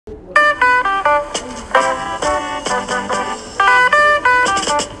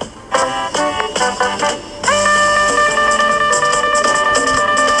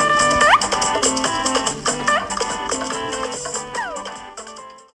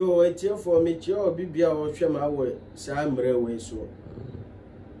So it's here for me to be or shema way, Sam Railway so.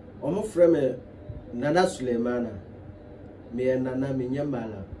 Omo frame Nana Sulemana, me and Nana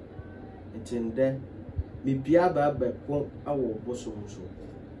Minyamala. It's in there. Me piaba back our bosom so.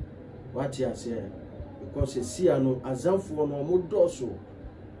 What you say? Because a siano, Azamfo no mudoso.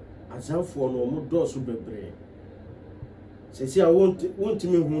 Azamfo no mudoso bebre. Se I want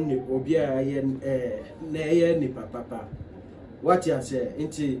me huni, obia yen ni papa. What you say?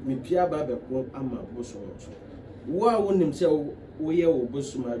 Into me piaba back ama bosom so. Wa wonim se wo ye wo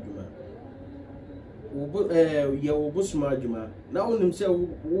bosuma adwuma ye wo bosuma adwuma na wonim se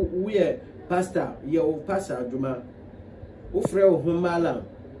wo ye pastor ye wo pastor adwuma wo frɛ wo homala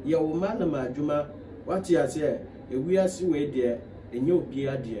ye wo malam adwuma what you say ewiase we de enye obi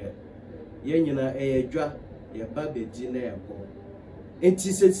ade ye nyina edwa ye ba bedi na ye ko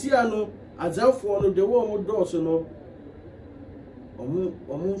enti sesia no azafo no de wo mo dɔso no omo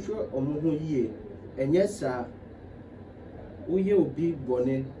hwɛ omo ho yie enye sa uye obi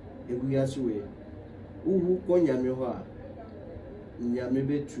bone ewiase we uhu ko nyame ho a nyame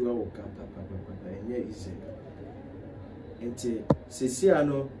betua wo ka papa enye ise enti sesia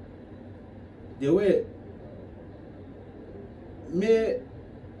no the way me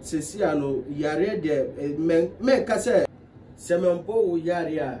sesia no yare de me kase semempo wo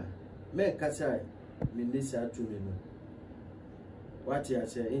yare a me kase me nisa tumi no what you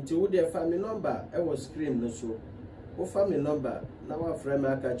say enti wo de family number e was screen no so o family number na wa frame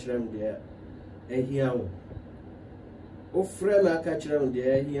aka kirem de ehia wo o frame aka kirem de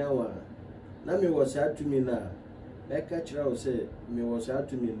ehia wo na me wo sa tumi na e ka kira wo say me wo sa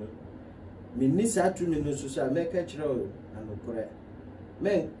tumi no me ni sa tumi no so sa me ka kira wo anokore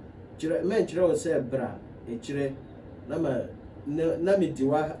men kira wo say bra e kire na ma na me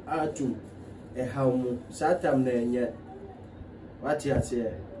diwa atum e hawmu sa tam na enye what you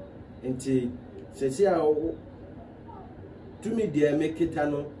say enti sesi a to me dear make it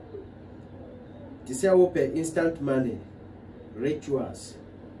no to say open instant money rituals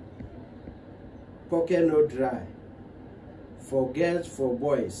pocket no dry for girls for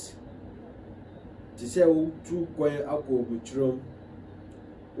boys to say two coin ako butrom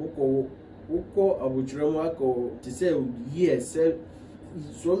uko abutrom ako to say years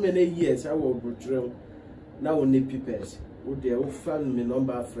so many years I will butrom now only papers wo de wo fan me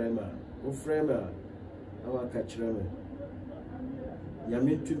number framer wo framer awa ka kireme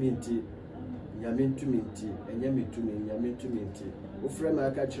nyame ntuminti enye metumi nyame ntuminti wo frɛ ma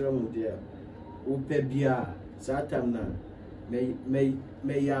aka kyerɛ mu de wo pɛ bia satam na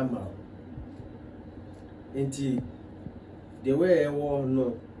me yama enti the way wo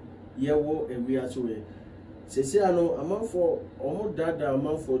no ye wo ewiase we sesi ano amanfo omo dada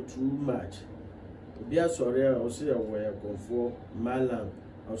amanfo too much bia sɔre a ɔse ɛwɔ ɛkɔfo malam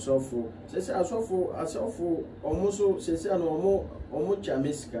asɔfo sesi asɔfo ɔmo so sesi ano ɔmo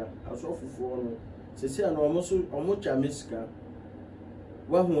chameska asɔfo no sesi ano ɔmo chameska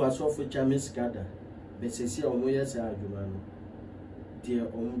wa hu asɔfo chameska da be sesi ɔmo yɛ sa adwuma no die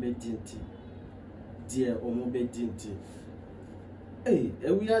ɔmo bedinti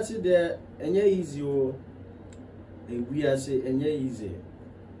ewiase de enye easy o ewiase enye easy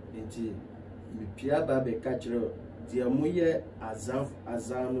enti me pia ba be kachiro dia moye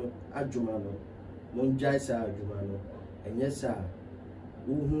azano adwuma no monjai sa adwuma no enye sa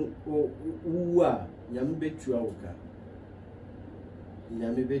uhu a nyame betua woka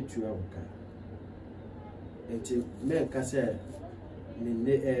enti men ka se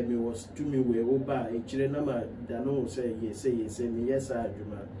me was to me we oba e kire na ma da no say yes me yes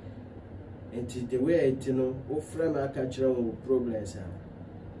adwuma enti the way it no o frame aka kire wo problems ha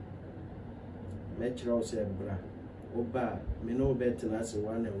metro say bra oba me no bet na say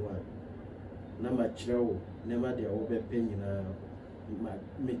 1 and 1 na ma kire wo ne ma de wo be penyina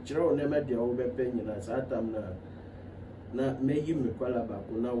me kire wo ne ma de wo be penyina sa tam na me yi me kwala ba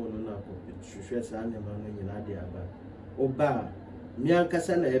ko na wo no na ko hwehwe sa ne ma no nyina de aba oba mi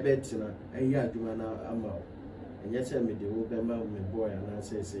ankasa na ebet na ayi adwuma na ama enye se me de wo be ma me boy na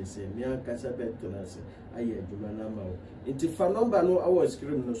say mi ankasa bet na say ayi adwuma na ama nti fa number no our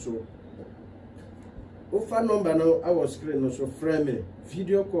screen no so o fa number no our screen no so frame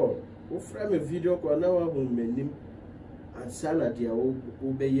video call o frame video call na wa hu menim ansana dia wo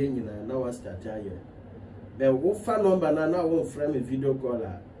be ye nyina na wa start aye be o fa number na wo frame video call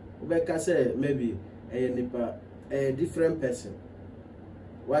a o be ka say maybe nipa a different person.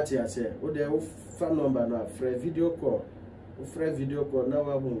 What you say? O de phone number na free video call. O free video call na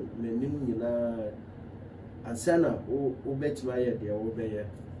wa hu menim nyina ansana o bet ma ye de o be ye.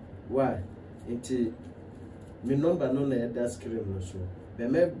 Why? Nti me number no na that screen no so. Be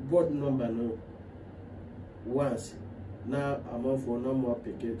me board number no once. Now I'm on for no more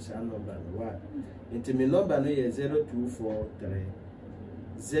pickets and number no why. Into me number no is 0243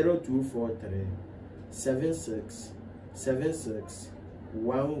 76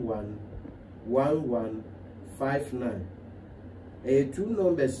 1159. Two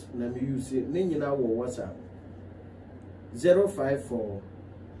numbers na me use ni nyina wo WhatsApp 054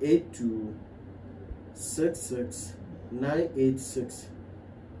 82 66 986.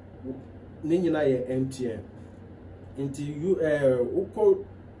 Ni nyina ye MTN. Into you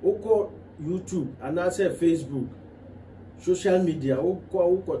uko YouTube and I say Facebook social media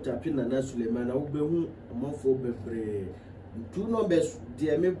uko tapina na Sulemana ubehu amafo bebre. Two numbers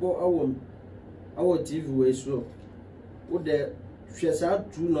dear me bo our TV way so would the shares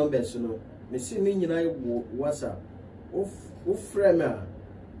out two numbers no me see me nyina wo WhatsApp o frame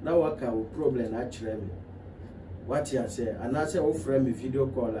na waka o problem actually me what you say and I say o frame video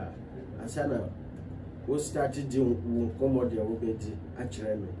caller asana o started doing commodity o bedi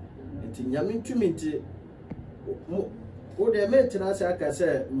actually me nti nyame ntumi nti o de maintenance aka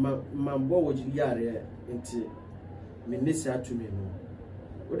say mambo wo yare nti me nisa to me no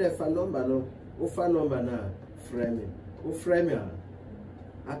o de fa number no o fa number na frame o frame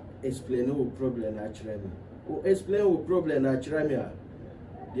a explain o problem actually me o explain o problem actually me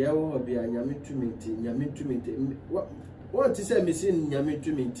there wo be nyame ntumi nti what to say me sin nyame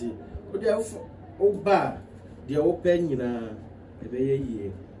ntumi nti o de o ba de o pen nyina e be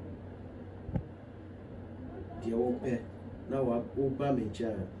ye de o pe na wa o ba me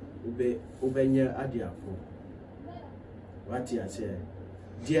cha o be nya ade akọ what you say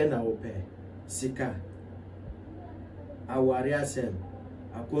de na o pe sika awari asem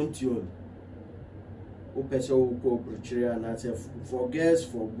akontion o pe so ko bruchira na say for girls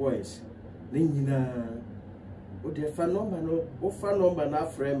for boys ni nyina o de fa number no o fa number na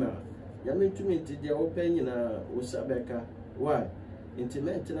frame ya me tumi nti de o pe nyina o sabeka why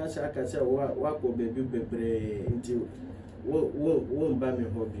intimate na aka say wa ko baby bebre nti wo mba me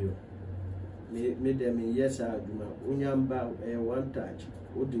hobio me dem yes aduma unyamba one touch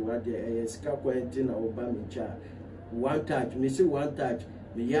o di wa de sika kwenti na o ba me cha one touch me say one touch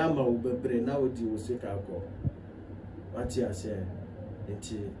me yama o bebre na o di o sika ko what you say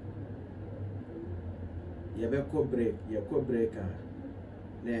nti ye be ko breaker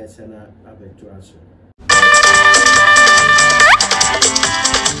na esana abeto aso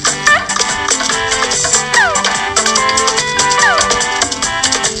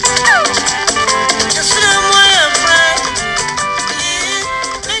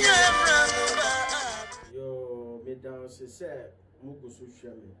say mugu so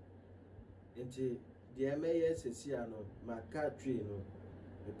hweme enti de emeye sesi ano maka twi no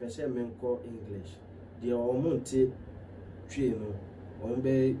me pese menko English de omonte twi no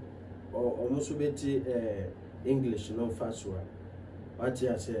ombe omoso beti English no faswa what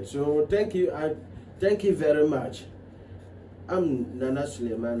you say. So thank you very much. I'm Nana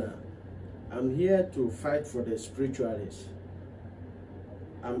Sulemana. I'm here to fight for the spiritualists.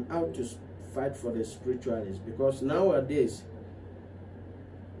 I'm out to fight for the spiritualists because nowadays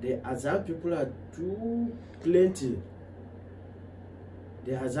the Azam people are too plenty.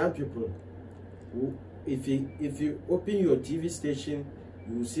 The Azam people who, if you open your TV station,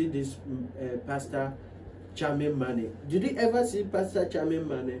 you will see this Pastor Charming Money. Did you ever see Pastor Charming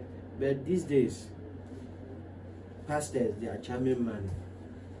Money? But these days, pastors, they are Charming Money.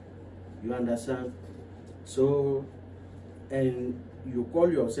 You understand? So, and you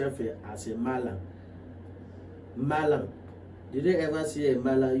call yourself as a malam. Malam. Did you ever see a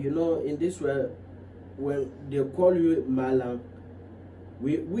malam? You know, in this way, when they call you malam,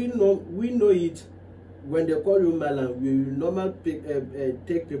 we know it. When they call you malam, we normally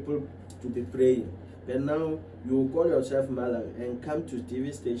take people to be praying. But now you call yourself malam and come to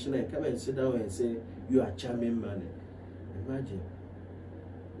TV station and come and sit down and say you are Charming Money. Imagine.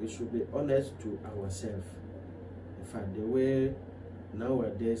 We should be honest to ourselves. In fact, the way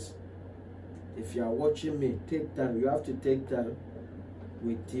nowadays, if you are watching me, take time. You have to take time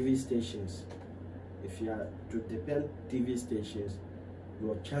with TV stations. If you are to depend TV stations,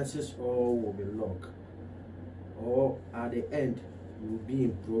 your chances all will be locked. Or at the end, you will be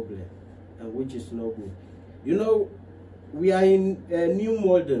in problem, and which is no good. You know, we are in a new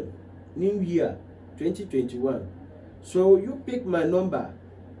modern, new year, 2021. So you pick my number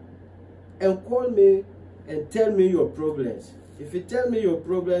and call me and tell me your problems. If you tell me your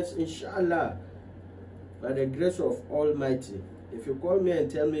problems, inshallah, by the grace of Almighty, if you call me and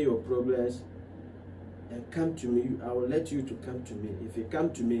tell me your problems and come to me, I will let you to come to me. If you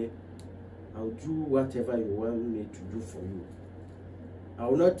come to me, I'll do whatever you want me to do for you. I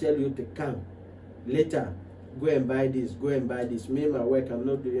will not tell you to come later, go and buy this, go and buy this. Me, my work, I'm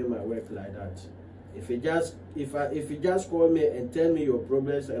not doing my work like that. If you just call me and tell me your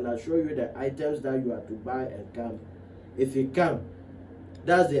problems and I show you the items that you have to buy and come. If you come,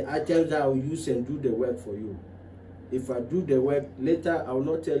 that's the items that I will use and do the work for you. If I do the work later, I will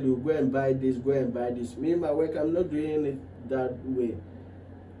not tell you go and buy this, go and buy this. Me, my work, I'm not doing it that way.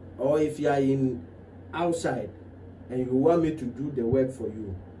 Or if you are in outside and you want me to do the work for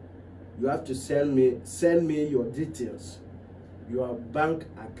you, you have to send me your details, your bank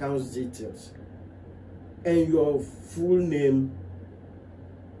account details, and your full name.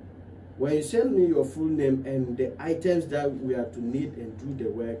 When you send me your full name and the items that we are to need and do the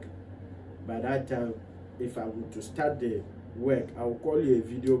work, by that time, if I were to start the work, I will call you a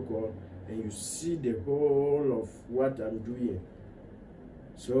video call and you see the whole of what I'm doing.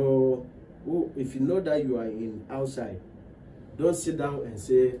 So, if you know that you are in outside, don't sit down and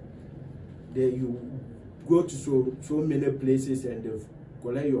say that you go to so many places and they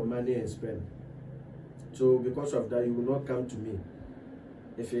collect your money and spend. So because of that, you will not come to me.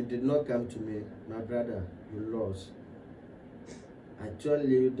 If you did not come to me, my brother, you lost. I tell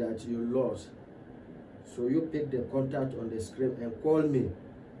you that you lost. So you pick the contact on the screen and call me.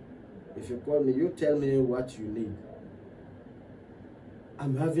 If you call me, you tell me what you need.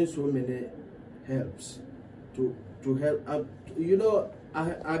 I'm having so many helps to help. You know,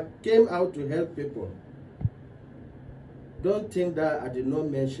 I came out to help people. Don't think that I did not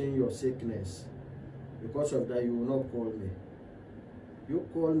mention your sickness. Because of that, you will not call me. You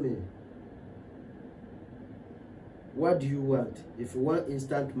call me. What do you want? If you want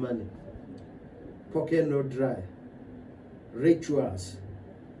instant money, pocket no dry, rituals,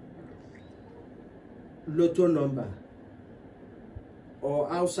 lotto number,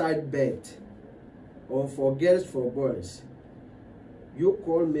 or outside bet, or for girls, for boys, you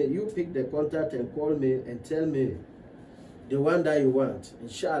call me, you pick the contact and call me and tell me the one that you want.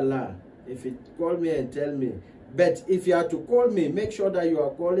 Inshallah, if you call me and tell me. But if you are to call me, make sure that you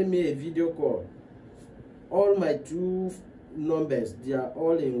are calling me a video call. All my 2 numbers, they are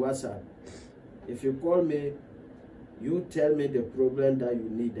all in WhatsApp. If you call me, you tell me the problem that you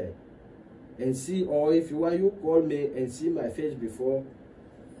needed. And see, or if you want, you call me and see my face before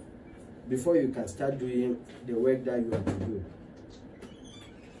you can start doing the work that you have to do.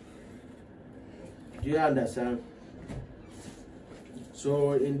 Do you understand?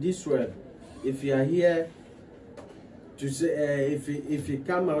 So in this world, if you are here to say, if you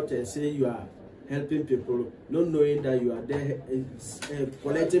come out and say you are helping people, not knowing that you are there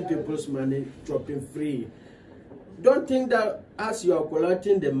collecting people's money, chopping free, don't think that as you are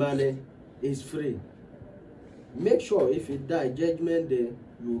collecting the money, it's free. Make sure if you die, judgment day,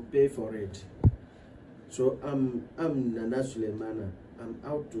 you pay for it. So I'm Nana Sulemana. I'm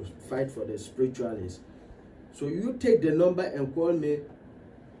out to fight for the spiritualists. So you take the number and call me.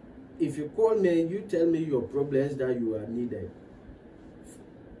 If you call me, you tell me your problems that you are needed.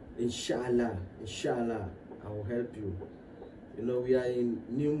 Inshallah, I will help you. You know, we are in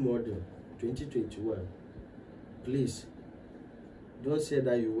new model, 2021. Please, don't say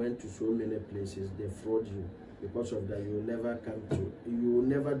that you went to so many places, they fraud you. Because of that, you will never you will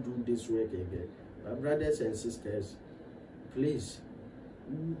never do this work again. My brothers and sisters, please,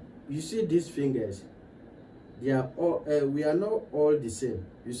 you see these fingers, they are all, we are not all the same.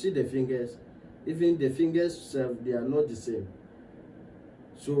 You see the fingers, even the fingers, they are not the same.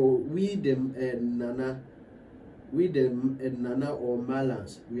 So we the Nana or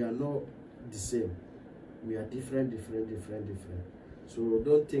Malans, we are not the same. We are different. So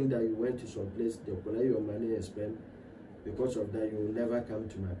don't think that you went to some place, they collect your money and spend. Because of that, you will never come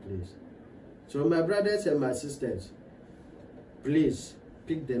to my place. So my brothers and my sisters, please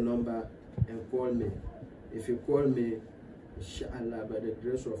pick the number and call me. If you call me, inshallah, by the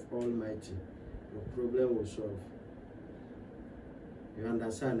grace of Almighty, your problem will solve. You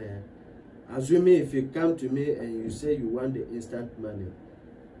understand? Assuming if you come to me and you say you want the instant money,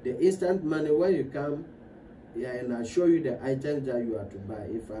 when you come, yeah, and I show you the items that you have to buy.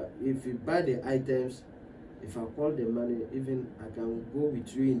 If you buy the items, if I call the money, even I can go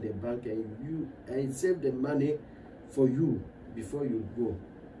with you in the bank and save the money for you before you go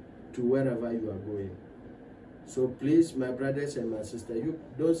to wherever you are going. So please, my brothers and my sisters, you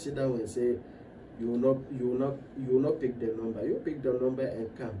don't sit down and say you will not pick the number. You pick the number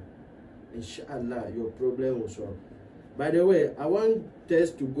and come. Inshallah, your problem will solve. By the way, I want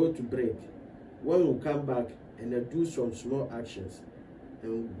us to go to break. When we come back and do some small actions,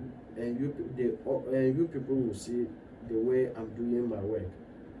 and you people will see the way I'm doing my work.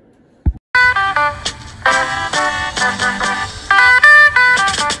 Hello,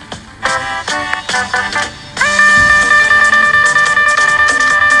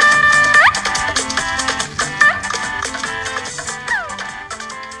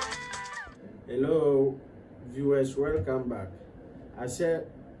 viewers, welcome back. I said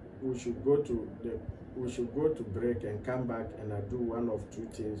we should go to break and come back, and I do one of two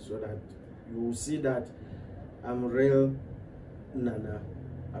things so that you will see that I'm real Nana.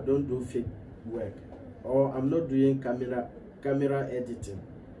 I don't do fake work, or I'm not doing camera editing.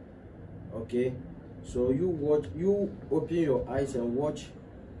 Okay, so you open your eyes and watch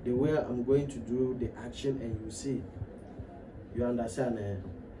the way I'm going to do the action, and you see. You understand?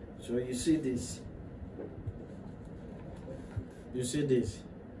 So you see this. You see this.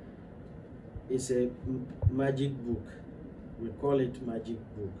 It's a magic book. We call it magic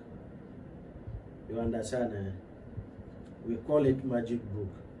book. You understand? We call it magic book.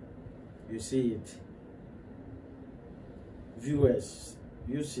 You see it. Viewers,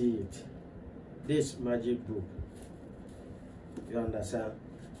 you see it. This magic book. You understand?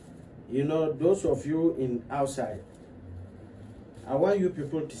 You know, those of you in outside, I want you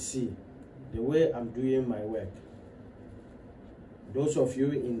people to see the way I'm doing my work. Those of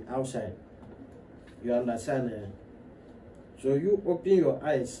you in outside, you understand? So you open your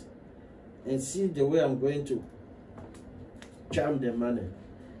eyes and see the way I'm going to charm the money.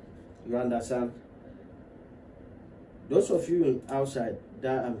 You understand? Those of you in outside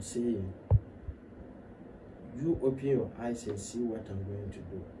that I'm saying, you open your eyes and see what I'm going to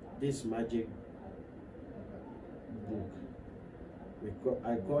do. This magic book.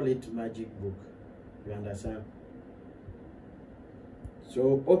 I call it magic book. You understand?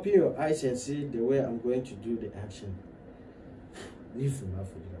 So open your eyes and see the way I'm going to do the action.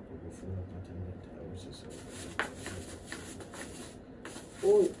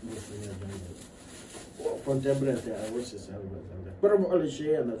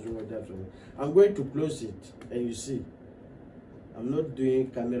 I'm going to close it, and you see, I'm not doing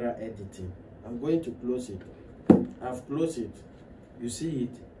camera editing. I'm going to close it. I've closed it. You see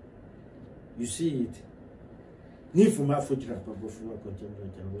it. You see it. You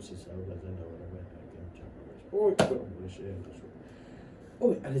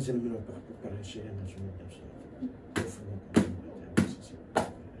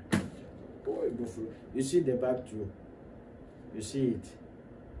see the back too. You see it.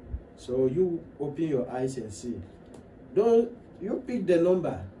 So you open your eyes and see. Don't you pick the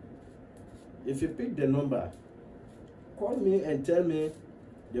number. If you pick the number, call me and tell me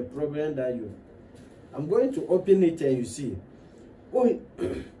the problem that you. I'm going to open it and you see. Oh,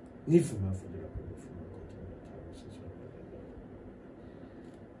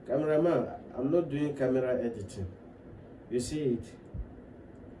 cameraman, I'm not doing camera editing. You see it.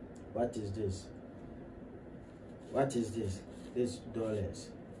 What is this? What is this? This dollars.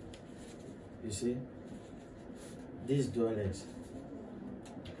 You see? These dollars.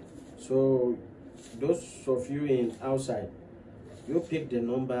 So those of you in outside, you pick the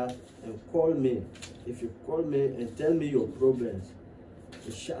number and call me. If you call me and tell me your problems,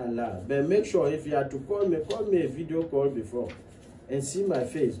 inshallah. But make sure if you have to call me a video call before and see my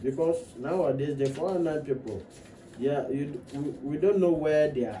face, because nowadays the 409 people, yeah, we don't know where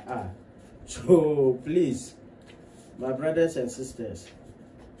they are. So please, my brothers and sisters,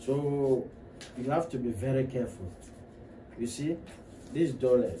 so you have to be very careful. You see, these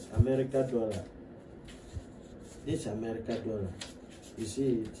dollars, America dollar, this America dollar, you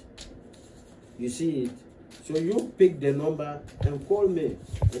see it. You see it. So you pick the number and call me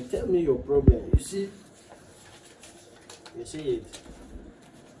and tell me your problem. You see? You see it?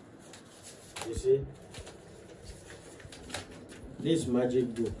 You see? This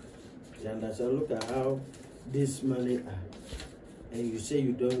magic book. You understand? Look at how this money are. And you say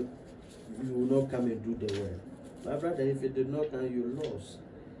you will not come and do the work. My brother, if you did not come, you lost.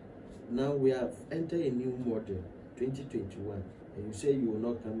 Now we have entered a new model, 2021. And you say you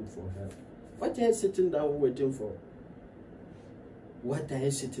will not come for help. What are you sitting down waiting for? What are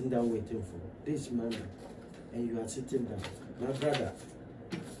you sitting down waiting for? This money. And you are sitting down. My brother,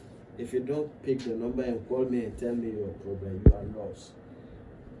 if you don't pick the number and call me and tell me your problem, you are lost.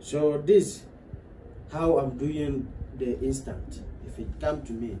 So this, how I'm doing the instant. If it come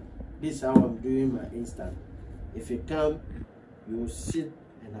to me, this is how I'm doing my instant. If it come, you sit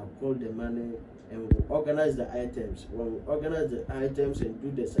and I'll call the money and we'll organize the items. When we organize the items and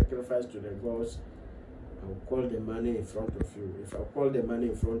do the sacrifice to the gods, I'll call the money in front of you. If I call the money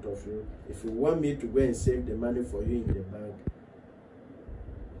in front of you, if you want me to go and save the money for you in the bank,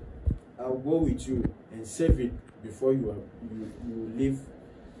 I'll go with you and save it before you leave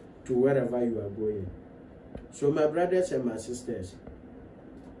to wherever you are going. So my brothers and my sisters,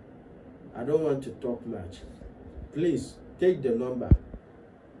 I don't want to talk much. Please take the number.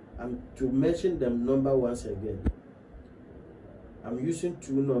 I'm to mention the number once again. I'm using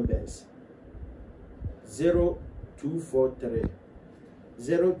two numbers. 0243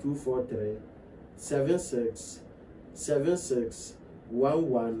 76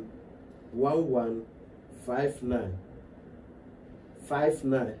 11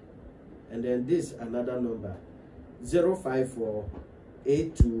 59, and then this another number 054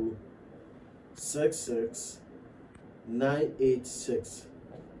 82 66 986.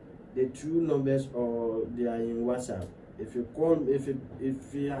 The two numbers, or they are in WhatsApp. If you call, if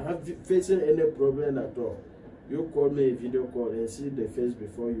you have facing any problem at all, you call me a video call and see the face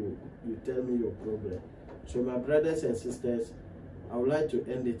before you tell me your problem. So my brothers and sisters, I would like to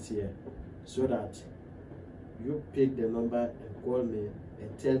end it here so that you pick the number and call me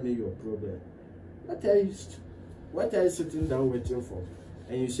and tell me your problem. What are you sitting down waiting for?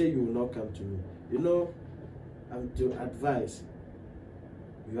 And you say you will not come to me. You know, I'm to advise,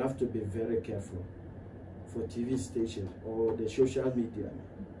 you have to be very careful for TV station or the social media.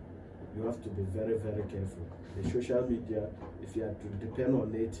 You have to be very, very careful. The social media, if you have to depend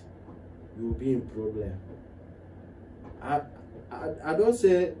on it, you will be in problem. I don't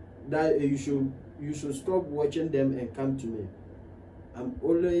say that you should stop watching them and come to me. I'm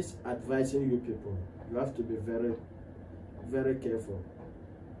always advising you people. You have to be very, very careful.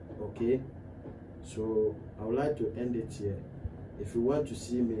 Okay? So I would like to end it here. If you want to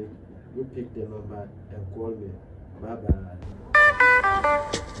see me, you pick the number and call me. Bye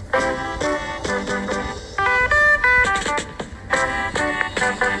bye.